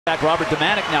Robert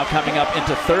Demanik now coming up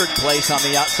into third place on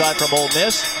the outside from Ole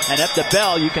Miss. And at the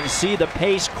bell, you can see the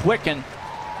pace quicken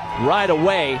right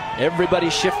away.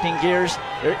 Everybody shifting gears.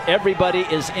 Everybody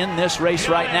is in this race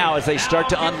right now as they start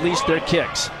to unleash their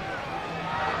kicks.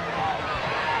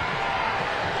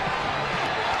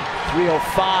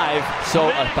 3:05, so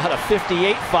about a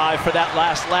 58.5 for that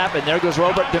last lap. And there goes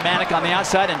Robert Demanik on the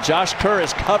outside, and Josh Kerr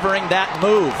is covering that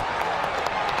move.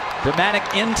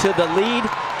 Demanik into the lead.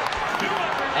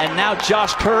 And now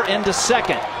Josh Kerr into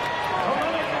second.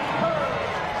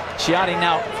 Ciotti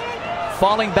now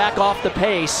falling back off the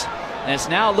pace. And it's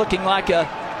now looking like a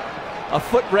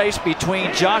foot race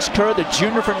between Josh Kerr, the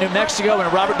junior from New Mexico,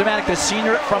 and Robert Demanik, the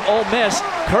senior from Ole Miss.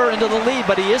 Kerr into the lead,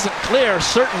 but he isn't clear,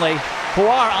 certainly.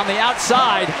 Hoare on the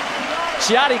outside.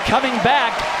 Ciotti coming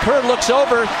back. Kerr looks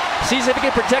over, sees if he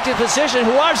can protect his position.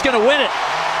 Hoare's going to win it.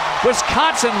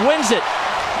 Wisconsin wins it.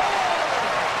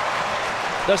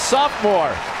 The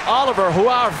sophomore, Oliver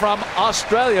Hoare from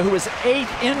Australia, who is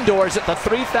 8th indoors at the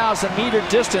 3,000-meter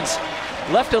distance,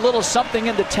 left a little something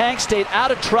in the tank, stayed out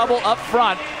of trouble up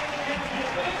front,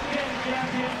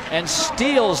 and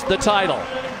steals the title.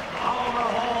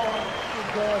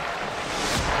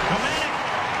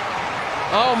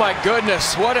 Oh my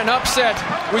goodness, what an upset.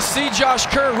 We see Josh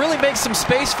Kerr really make some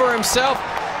space for himself.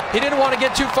 He didn't want to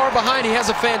get too far behind. He has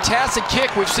a fantastic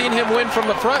kick. We've seen him win from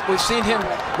the front. We've seen him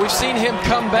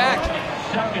come back.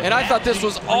 And I thought this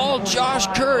was all Josh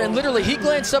Kerr, and literally he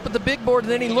glanced up at the big board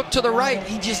and then he looked to the right.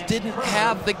 He just didn't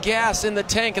have the gas in the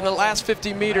tank in the last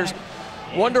 50 meters.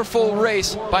 Wonderful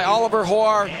race by Oliver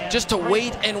Hoare, just to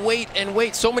wait and wait and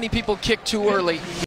wait. So many people kick too early.